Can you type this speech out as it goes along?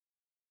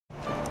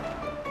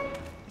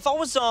If I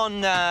was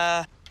on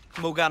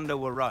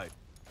Mulgundawa Road,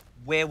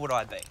 where would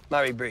I be?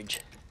 Murray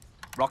Bridge.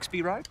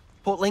 Roxby Road?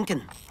 Port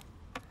Lincoln.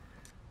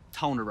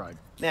 Tolna Road?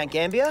 Mount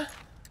Gambier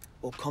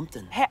or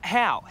Compton.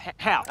 How?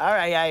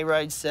 RAA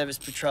road service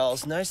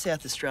patrols no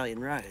South Australian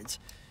roads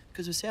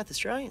because we're South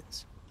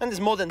Australians. And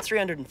there's more than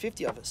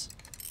 350 of us.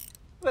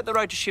 What about the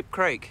road to Ship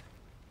Creek?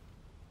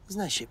 There's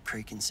no Ship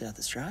Creek in South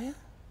Australia.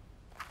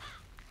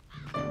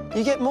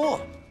 You get more.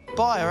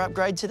 Buy or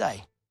upgrade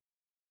today.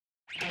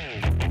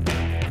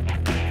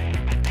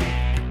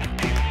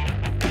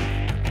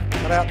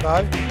 Cut out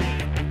though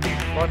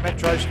by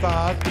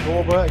MetroStars.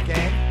 Gorba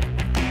again.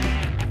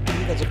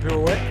 He does a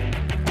pirouette.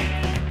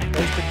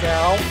 Goes to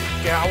Gal.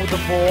 Gal with the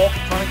ball.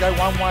 Trying to go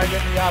one way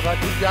then the other.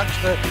 Good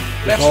youngster.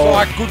 Left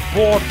side. Good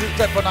ball. Is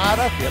that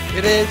Banana?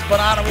 Yep. It is.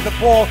 Banana with the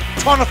ball.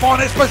 Trying to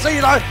find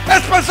Esposito.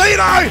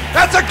 Esposito!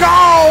 That's a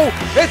goal!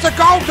 It's a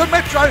goal to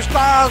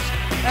MetroStars.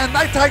 And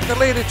they take the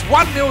lead. It's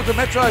 1-0 to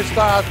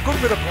MetroStars.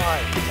 Good bit of play.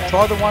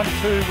 Try the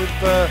 1-2 with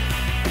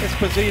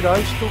Esposito.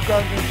 Still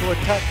going into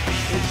attack.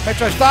 It's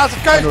MetroStars.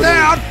 It goes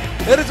down.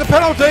 It is a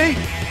penalty.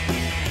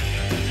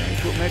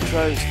 Put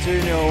Metro's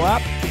 2-0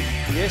 up.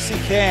 Yes, he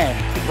can.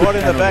 Right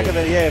in the back of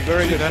the,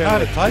 very good. They know how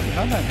to take it,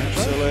 don't they,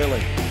 Metro? Absolutely.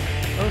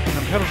 I reckon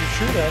the penalty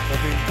shootout,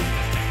 they'll be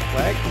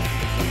flag.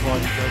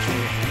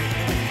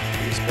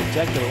 Pretty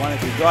spectacular one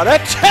if you got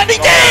it. And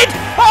he did!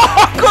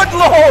 Oh, good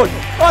Lord!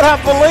 I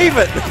don't believe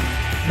it.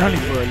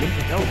 Only for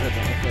Olympic gold at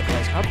the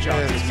World Cup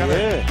jump. It's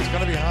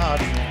going to be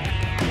hard.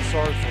 I'm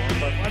sorry for them,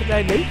 but Why did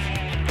they leave?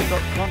 They've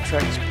got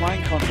contracts,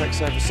 playing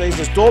contracts overseas.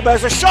 There's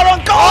Dorbaz, a shot on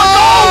goal!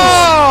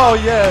 Oh,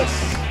 yes!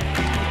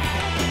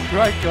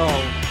 Great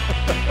goal.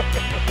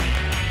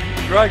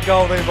 Great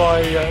goal there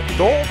by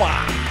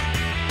Dorba.